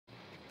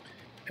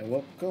and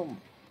welcome.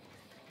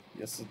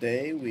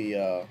 Yesterday we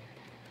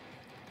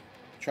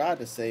tried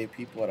to save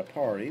people at a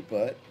party,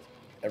 but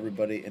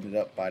everybody ended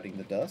up biting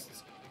the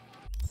dust.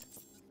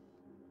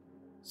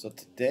 So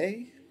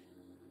today,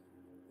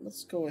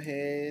 let's go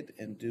ahead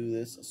and do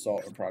this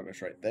assault in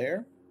progress right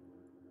there.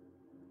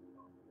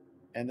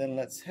 And then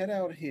let's head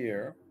out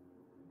here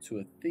to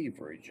a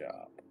thievery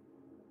job.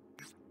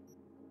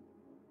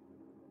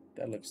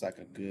 That looks like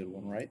a good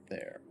one right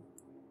there.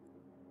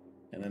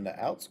 And then the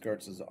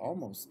outskirts is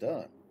almost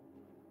done.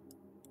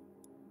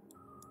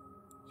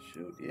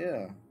 Shoot,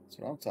 yeah, that's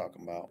what I'm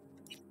talking about.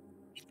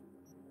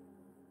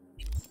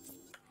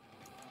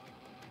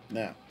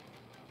 Now,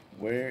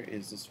 where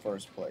is this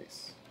first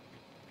place?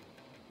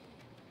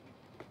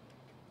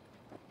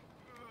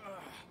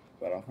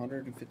 About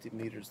 150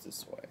 meters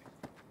this way.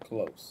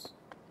 Close.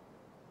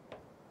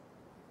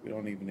 We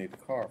don't even need a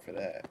car for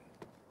that.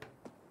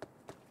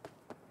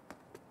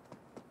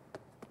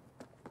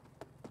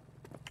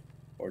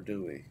 Or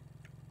do we?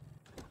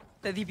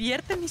 ¿Te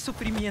divierte mi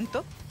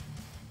sufrimiento?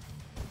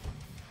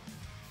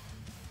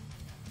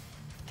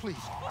 Please,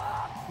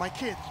 my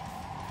kids.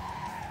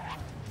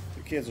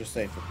 The kids are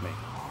safe with me.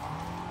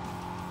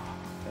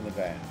 In the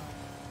van.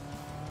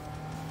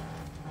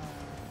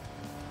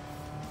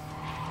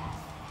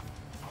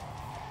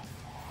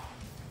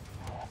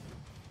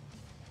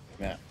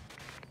 Now,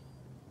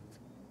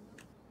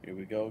 here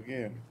we go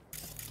again.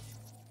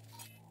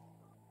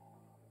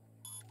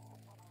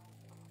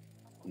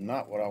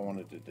 Not what I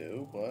wanted to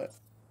do, but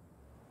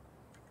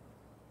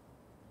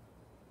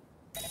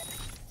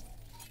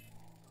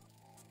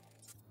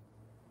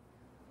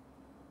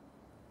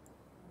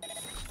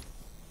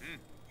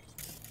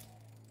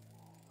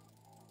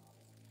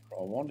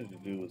all I wanted to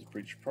do was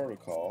breach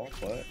protocol,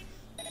 but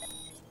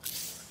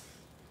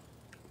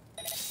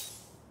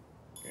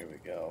here we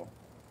go.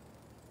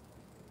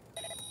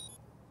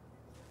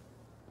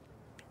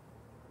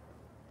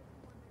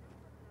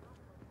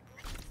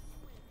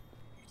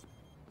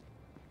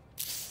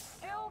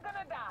 Still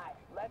gonna die.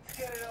 Let's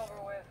get it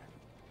over with.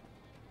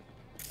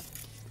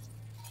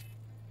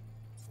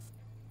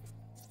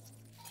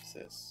 What's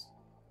this?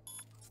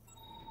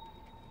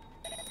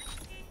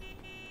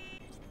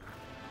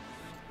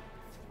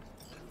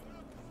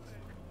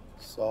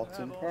 Assault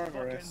in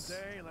progress.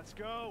 Day. Let's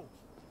go.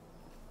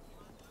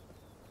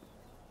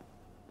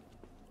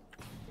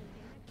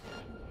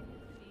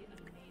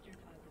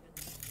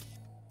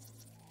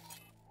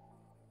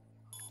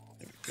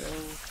 There we go.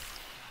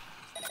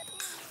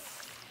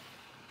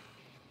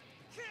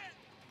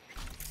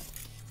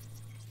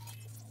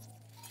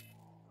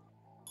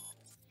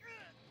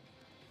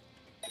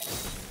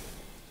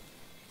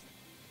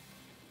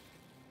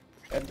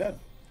 And done.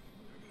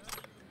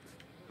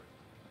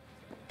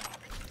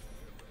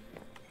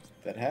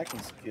 That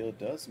hacking skill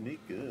does me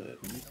good,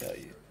 let me tell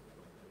you.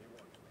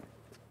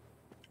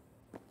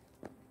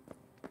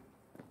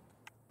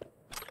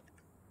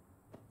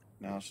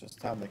 Now it's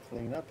just time to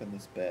clean up in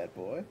this bad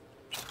boy.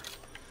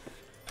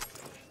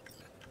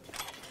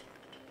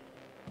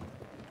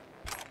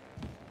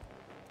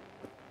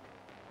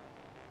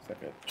 It's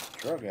like a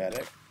drug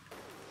addict.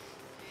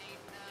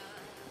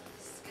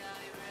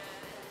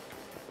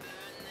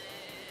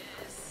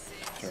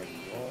 Turn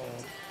you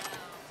off.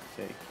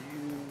 Take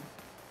you.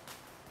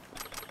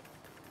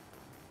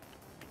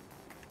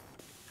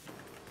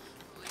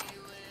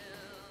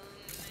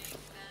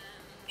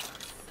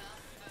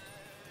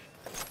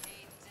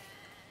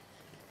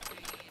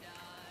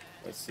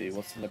 Let's see,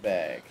 what's in the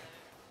bag?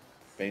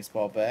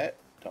 Baseball bat.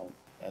 Don't.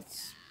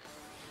 That's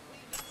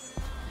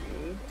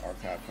good.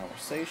 Archive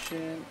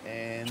conversation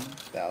and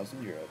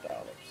 €1,000.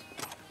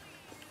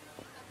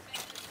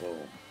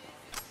 Boom.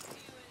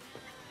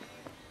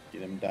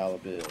 Get them dollar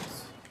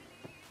bills.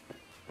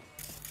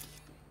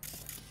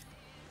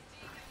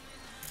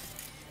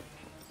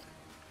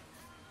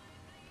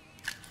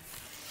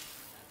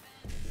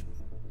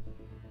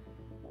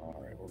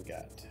 Alright, what we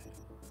got?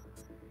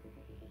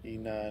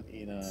 E9,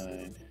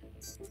 E9,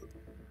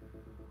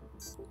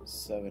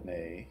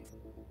 7A,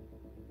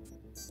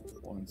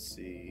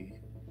 1C,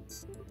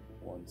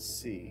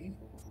 1C,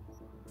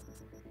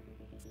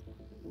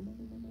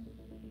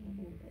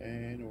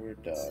 and we're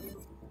done.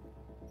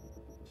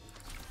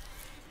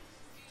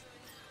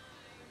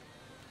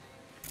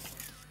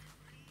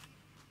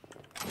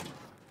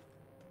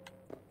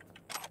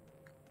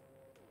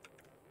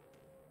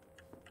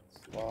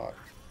 It's locked.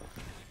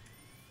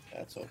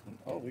 That's open.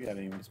 Oh, we got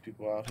even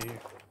people out here.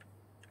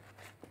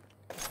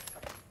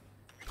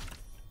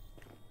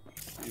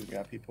 We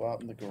got people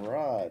out in the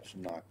garage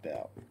knocked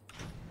out.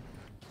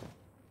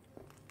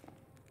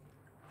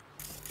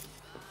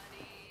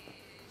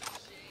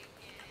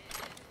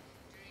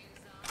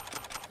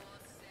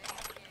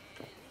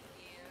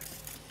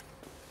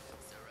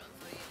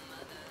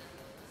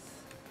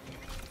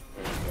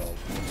 There we go.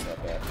 What's that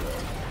bad boy?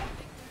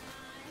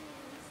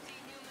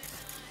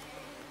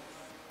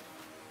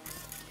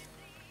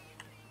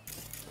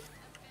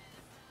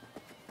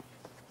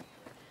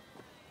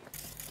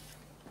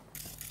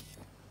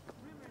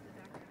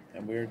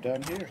 And we're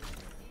done here.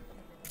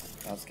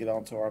 Let's get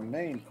on to our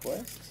main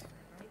quest.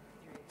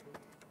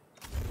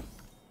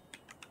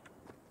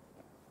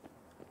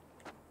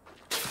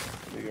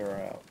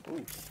 Figure out.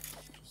 Ooh,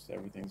 just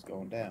everything's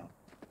going down.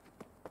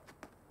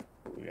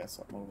 Ooh, we got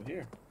something over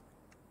here.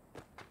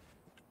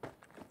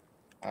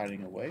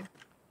 Hiding away.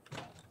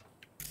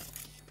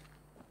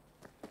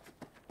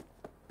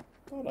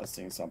 Thought I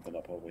seen something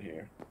up over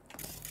here.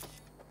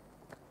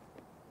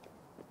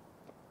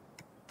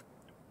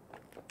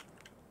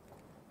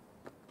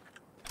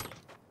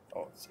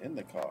 Oh, it's in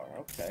the car.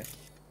 Okay.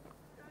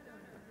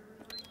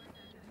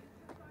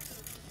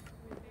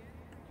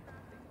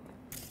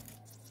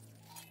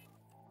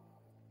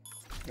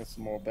 Got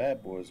some more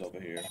bad boys over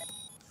here.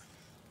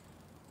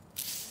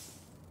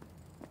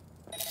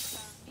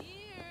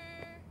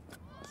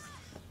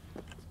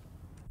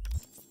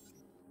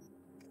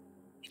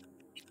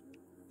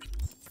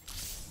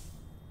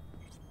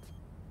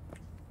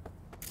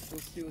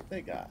 Let's see what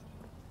they got.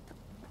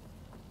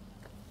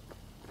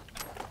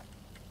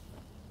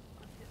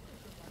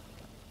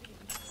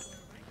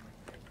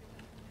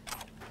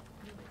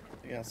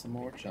 They got some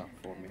more junk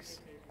for me.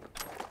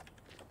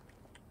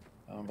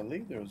 I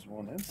believe there was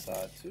one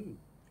inside too.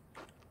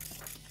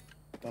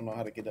 Don't know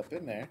how to get up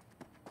in there.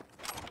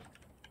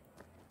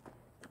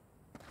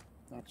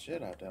 Not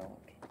yet, I don't.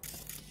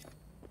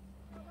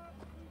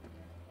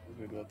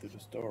 We're gonna go through the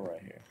store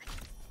right here.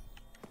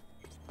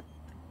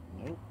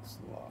 Nope, it's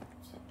locked.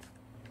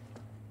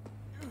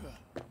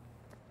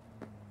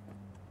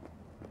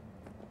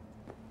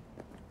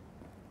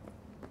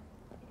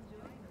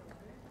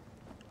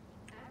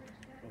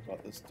 What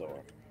about this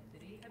door?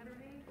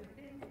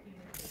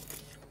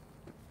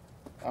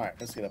 Alright,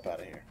 let's get up out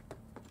of here.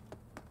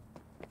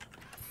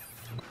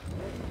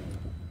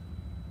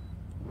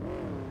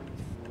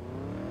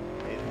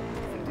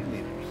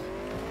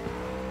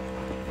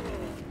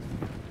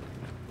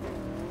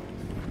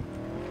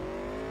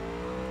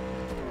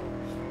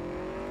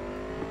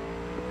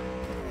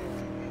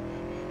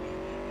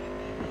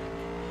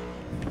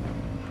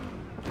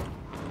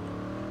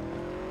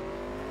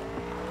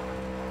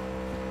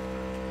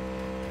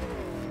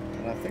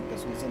 And I think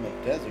this one's in the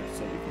desert,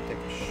 so we can take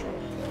a shortcut.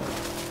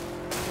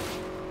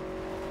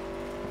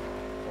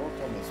 Or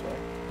come this way.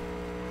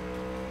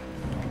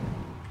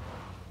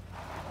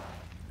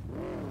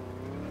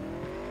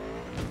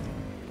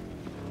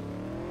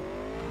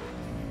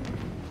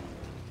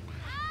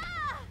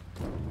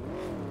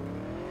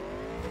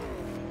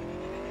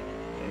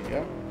 There you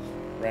go.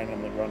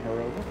 Randomly run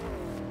her over.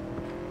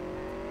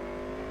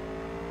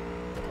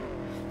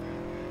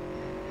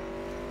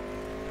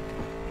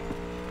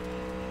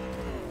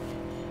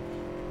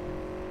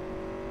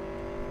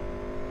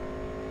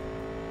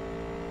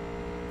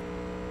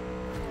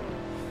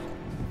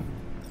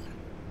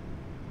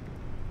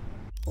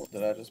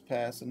 Did I just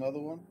pass another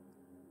one?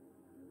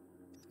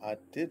 I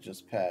did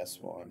just pass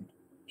one.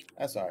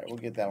 That's alright, we'll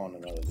get that one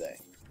another day.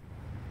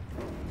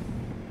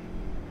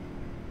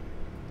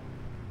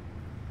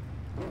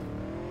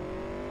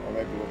 Or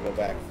maybe we'll go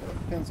back for it.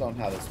 Depends on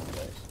how this one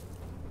goes.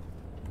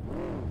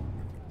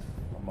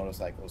 My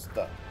motorcycle's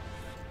stuck.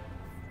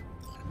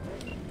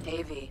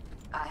 AV,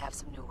 I have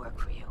some new work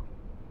for you.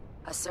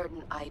 A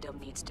certain item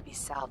needs to be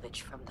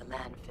salvaged from the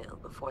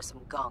landfill before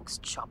some gonks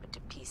chop it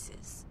to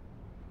pieces.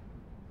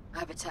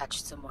 I've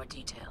attached some more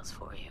details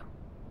for you.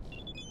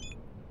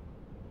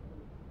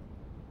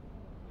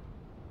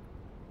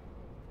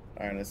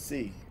 Alright, let's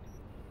see.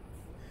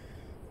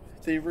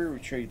 Thievery,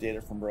 retrieve data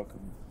from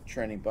broken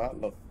training bot.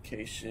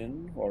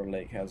 Location, Water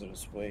Lake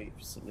Hazardous Waste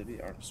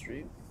Facility, Arnold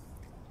Street.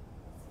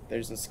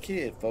 There's this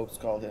kid, folks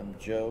call him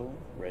Joe,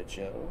 Red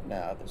Joe.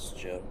 Nah, this is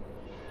Joe.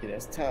 He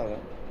has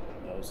talent,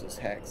 knows his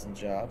hacks and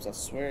jobs. I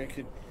swear he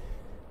could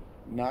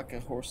knock a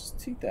horse's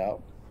teeth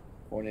out.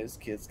 Point is,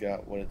 kid's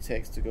got what it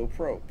takes to go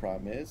pro.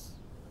 Problem is,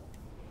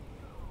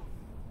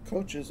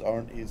 coaches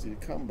aren't easy to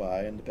come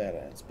by in the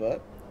Badlands,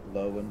 but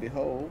lo and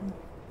behold,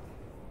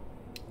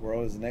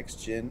 World's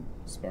next gen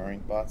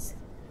sparring bots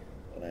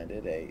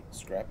landed a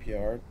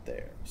scrapyard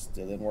there.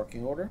 Still in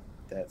working order?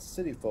 That's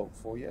city folk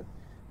for you.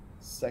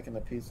 Second a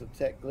piece of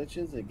tech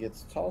glitches, it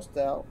gets tossed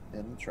out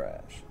in the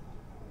trash.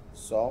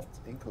 Soft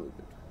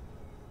included.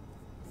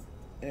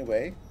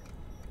 Anyway,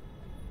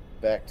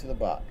 back to the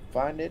bot.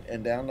 Find it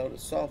and download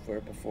its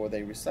software before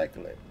they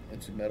recycle it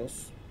into metal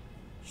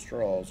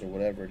straws or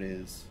whatever it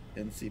is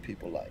NC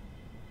people like.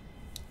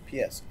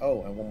 P.S.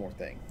 Oh, and one more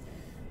thing.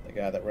 The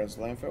guy that runs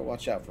the landfill,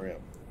 watch out for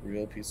him.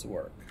 Real piece of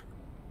work.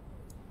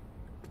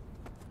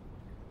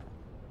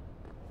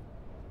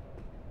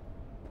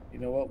 You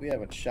know what? We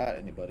haven't shot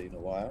anybody in a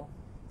while.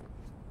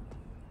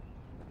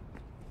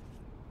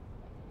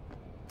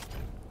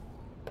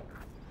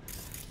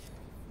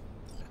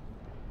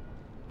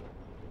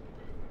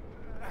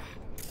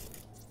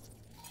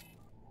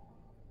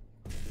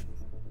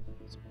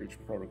 Let's breach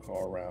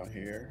protocol around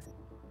here.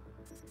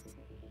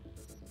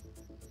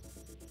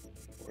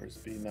 Where's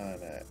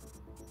B9 at?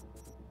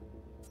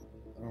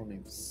 I don't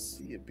even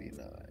see a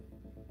B9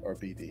 or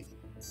BD.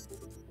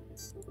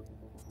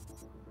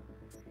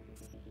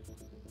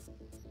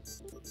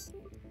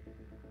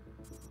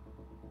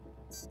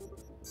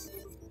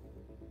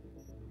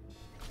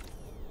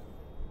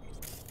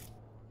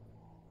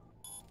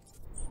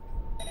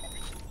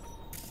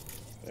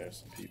 There's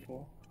some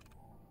people.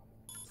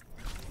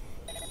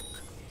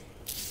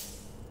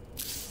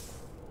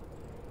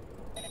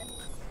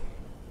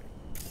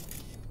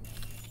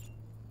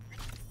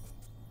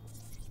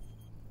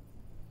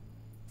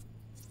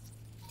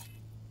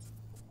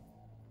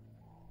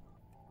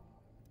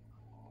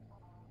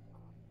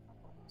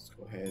 Let's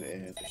go ahead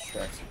and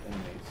distract some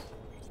enemies.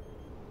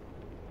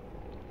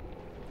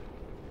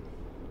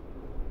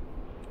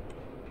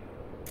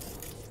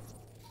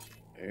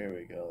 There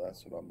we go,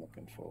 that's what I'm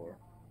looking for.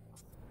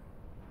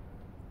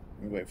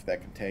 Let me wait for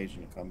that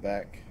contagion to come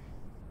back.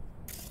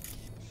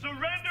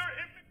 Surrender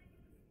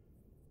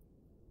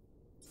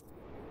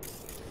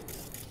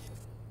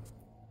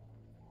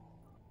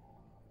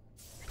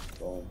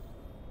Boom.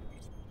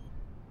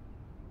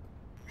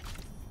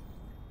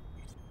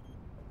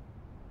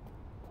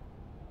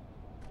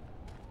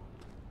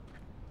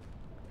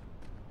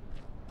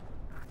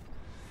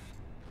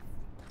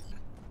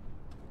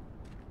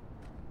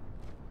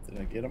 Did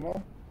I get them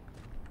all?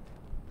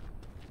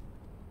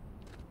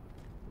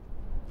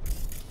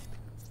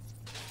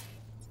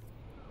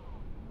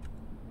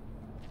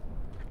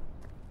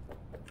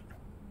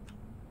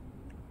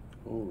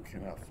 Ooh,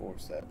 cannot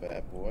force that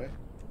bad boy.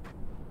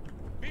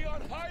 Be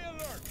on high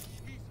alert!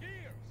 He's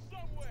here,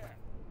 somewhere!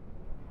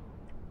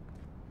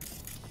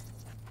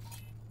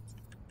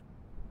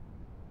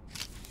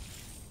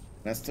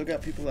 And I still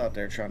got people out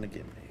there trying to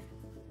get me.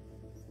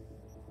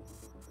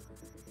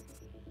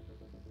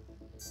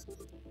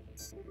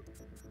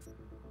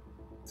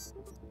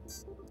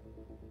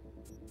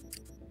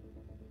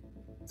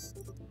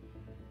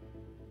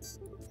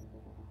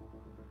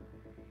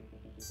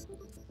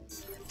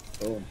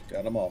 Boom,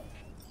 got them all.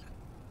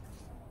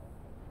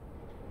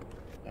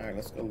 Alright,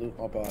 let's go loot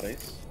my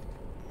bodies.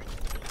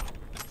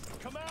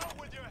 Come out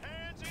with your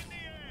hands in the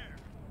air!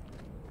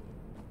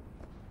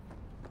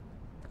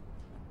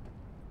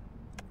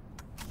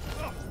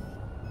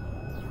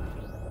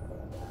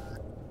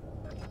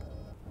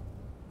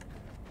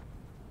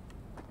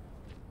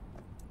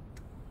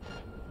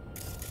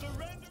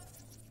 Surrender!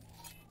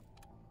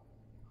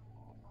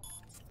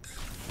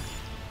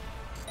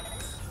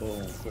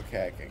 Boom, quick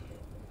hacking.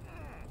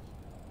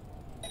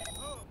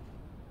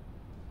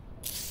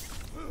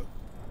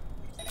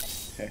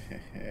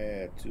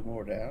 Two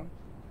more down.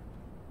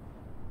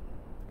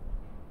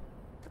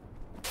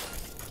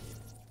 Let's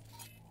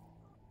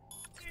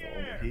go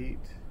overheat.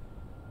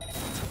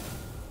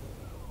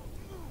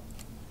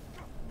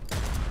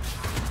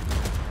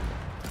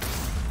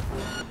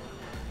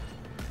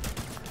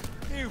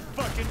 You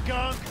fucking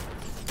gunk!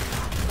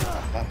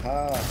 Ha ha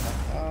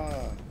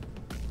ha.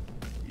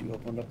 You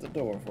opened up the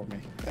door for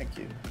me. Thank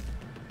you.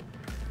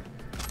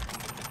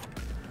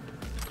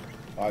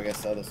 Oh, I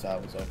guess the other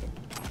side was open.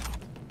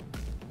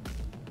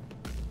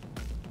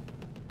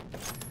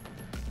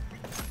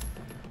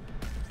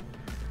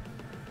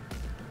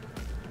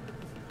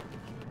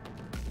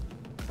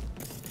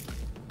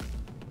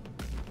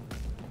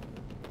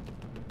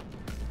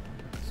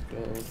 Let's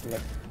go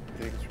collect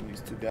things from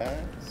these two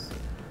guys.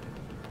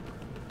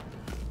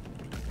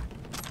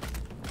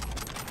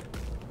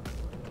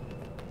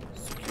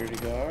 Security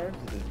guard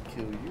didn't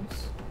kill you.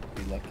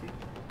 Be lucky.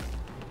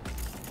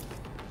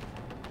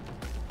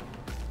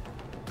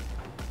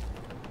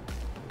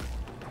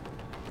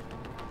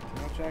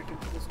 Can I jack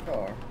into this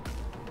car?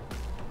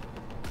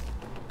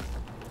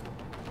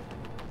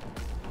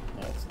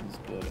 No, it's in this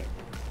building.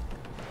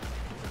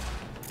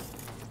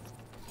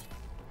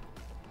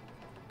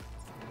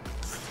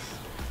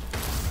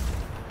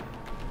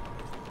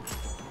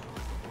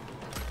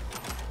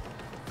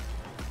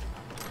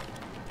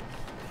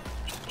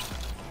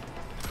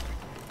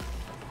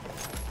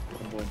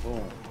 Boom,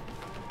 boom.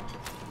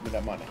 Give me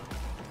that money.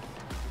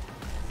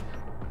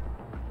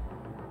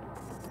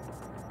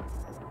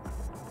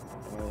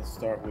 Well, let's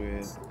start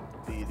with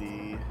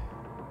BD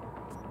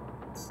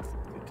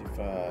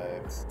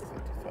 55,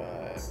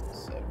 55,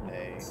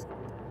 7A,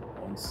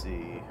 1C,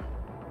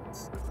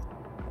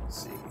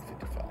 1C,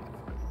 55.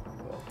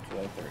 Well,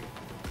 203.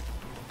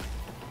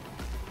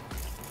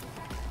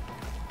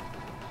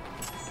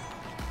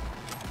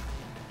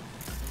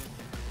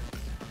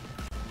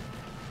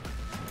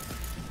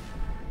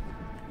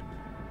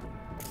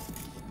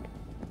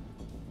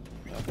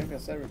 I think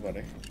that's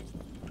everybody.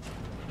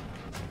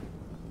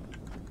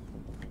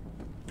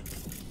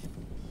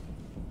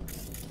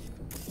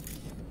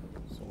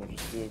 So we'll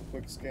just do a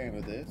quick scan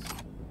of this.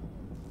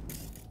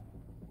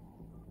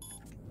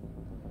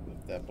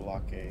 With that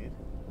blockade.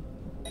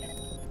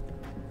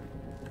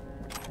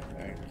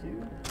 Thank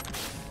you.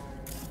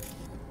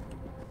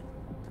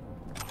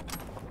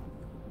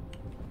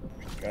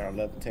 Got our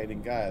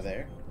levitating guy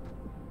there.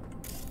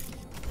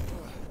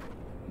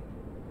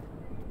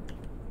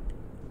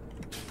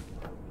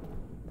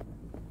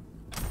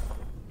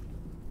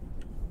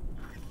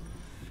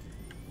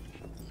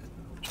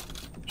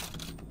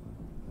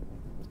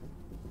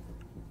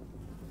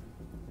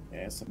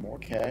 And some more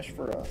cash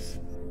for us.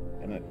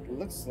 And and it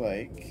looks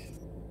like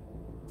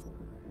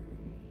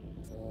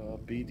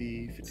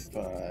BD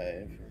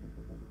 55.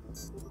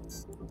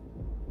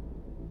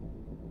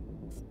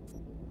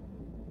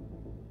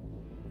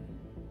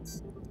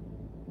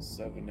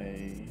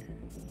 $7A.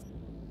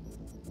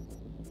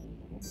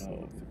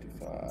 No,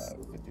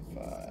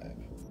 55.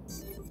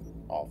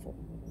 Awful.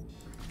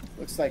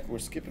 Looks like we're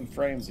skipping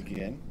frames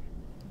again.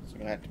 So we're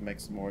gonna have to make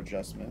some more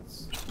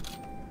adjustments.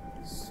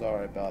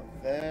 Sorry about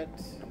that.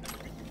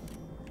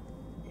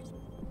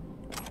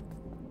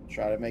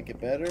 Try to make it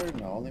better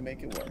and I'll only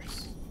make it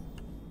worse.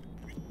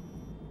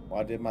 While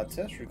I did my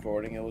test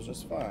recording, it was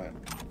just fine.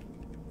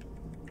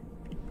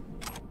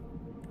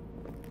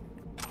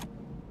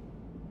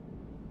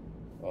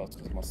 Well, it's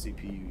because my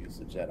CPU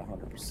usage at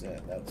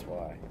 100%, that's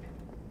why.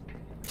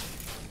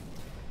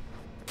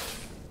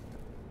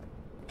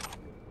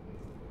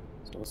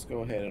 So let's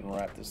go ahead and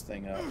wrap this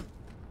thing up.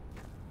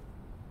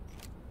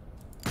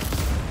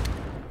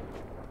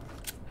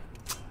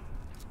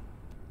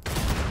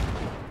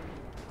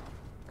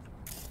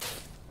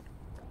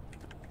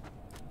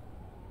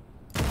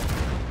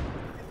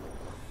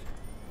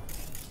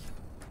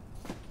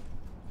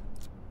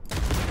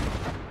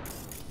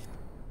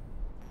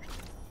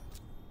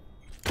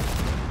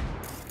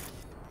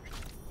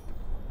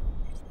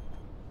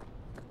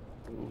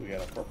 We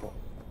got a purple.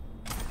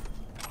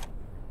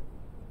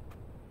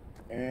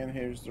 And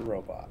here's the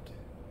robot.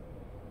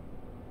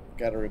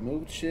 Got a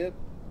remove chip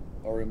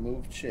or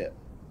remove chip.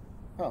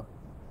 Huh.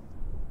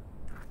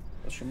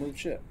 Let's remove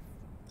chip.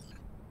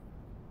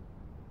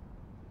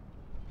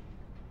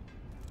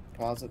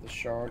 Deposit the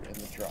shard in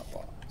the drop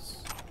box.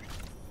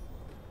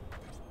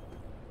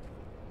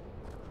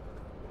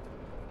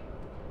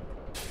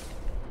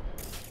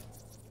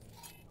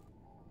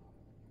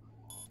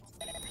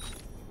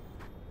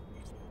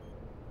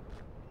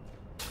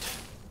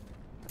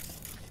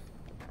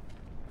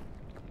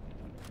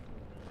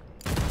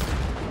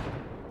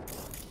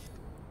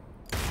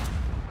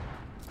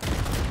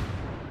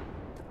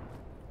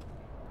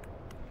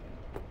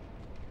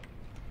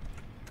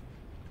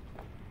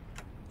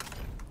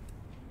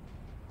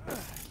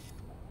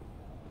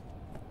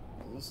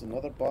 Is this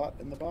another bot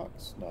in the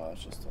box? No,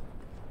 it's just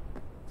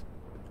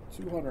a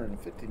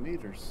 250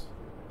 meters.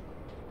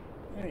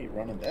 I ain't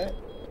running that.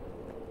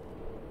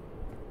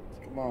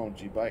 Come on,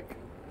 G-Bike.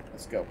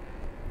 Let's go.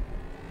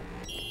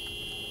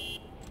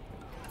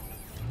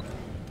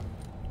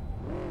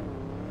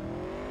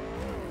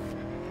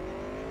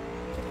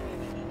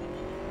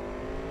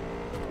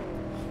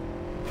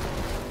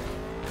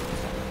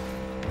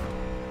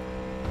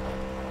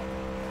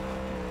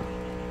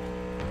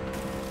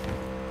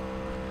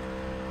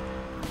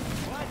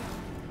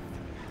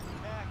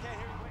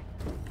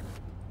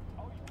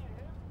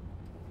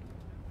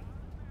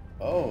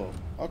 Oh,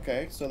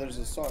 okay, so there's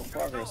a song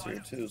progress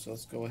here too, so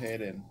let's go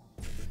ahead and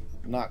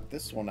knock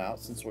this one out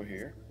since we're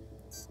here.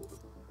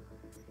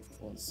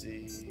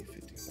 1C,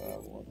 55,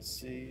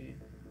 1C.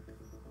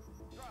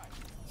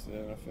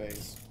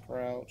 Interface,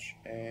 crouch,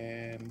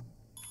 and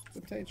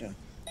contagion.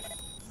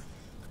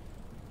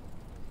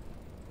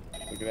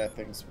 Look at that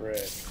thing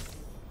spread.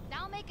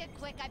 I'll make it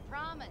quick, I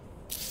promise.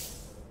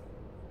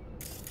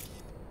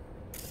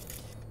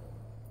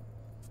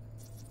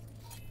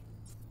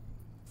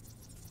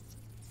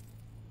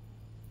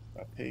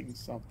 I ping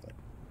something.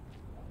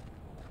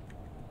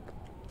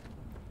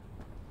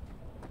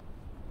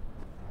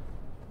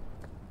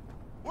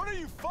 What are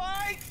you,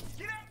 fight?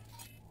 Get out!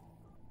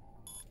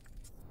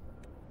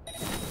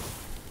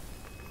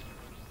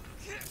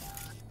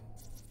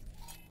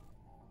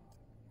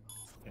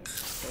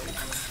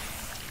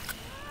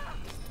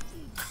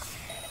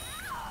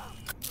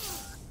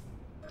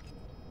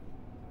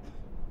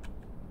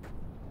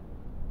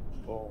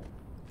 Boom.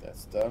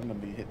 That's done.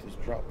 Let me hit this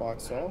drop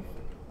box off.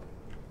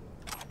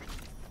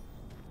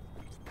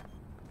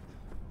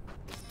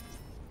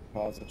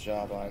 Deposit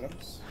job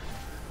items.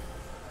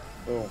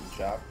 Boom,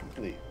 job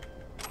complete.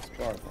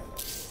 Sparring.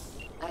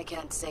 I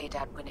can't say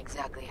that went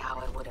exactly how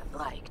I would have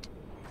liked,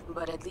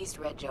 but at least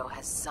Red Joe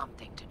has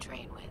something to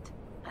train with,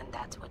 and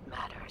that's what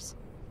matters.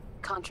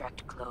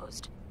 Contract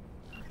closed.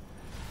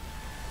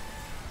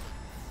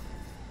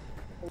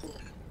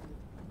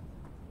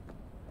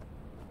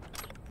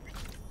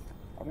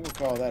 I'm gonna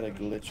call that a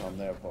glitch on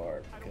their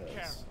part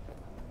because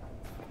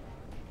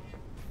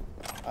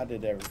I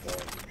did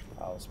everything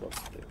I was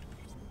supposed to do.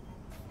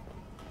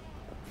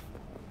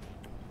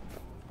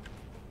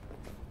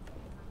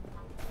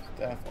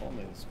 Staff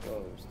only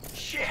disclosed.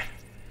 Shit!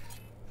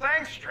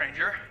 Thanks,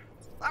 stranger.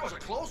 That was a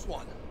close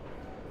one.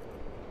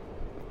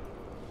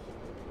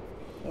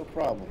 No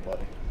problem,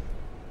 buddy.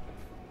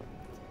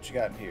 What you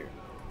got in here?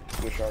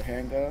 Wish our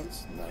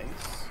handguns?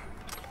 Nice.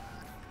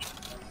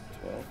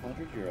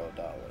 1,200 Euro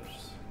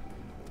dollars.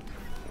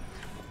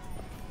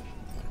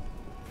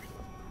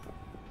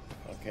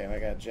 Okay, and I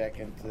gotta jack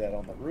into that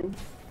on the roof.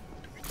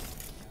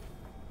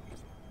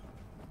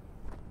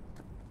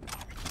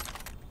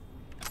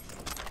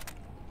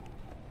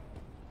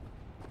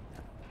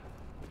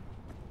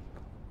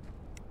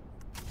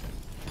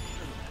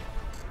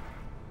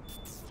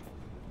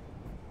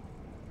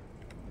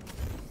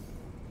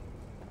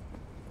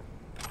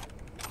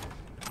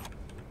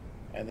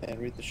 and then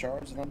read the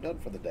shards, and I'm done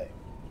for the day.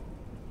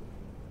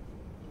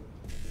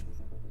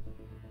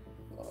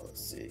 Oh, let's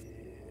see.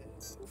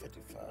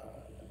 55.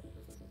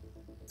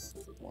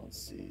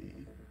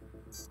 1C.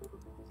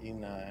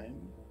 E9.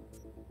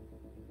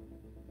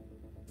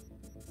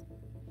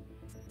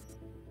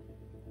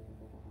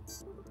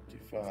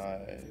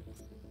 Five.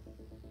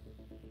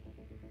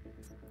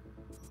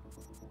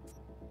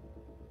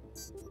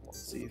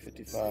 C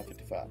 55,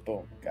 55.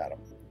 Boom, got him.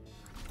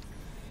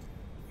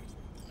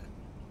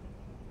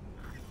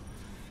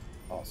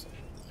 Awesome.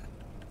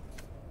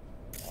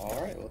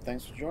 Alright, well,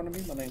 thanks for joining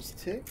me. My name's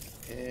Tick,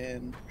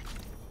 and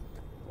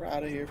we're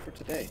out of here for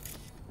today.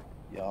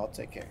 Y'all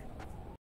take care.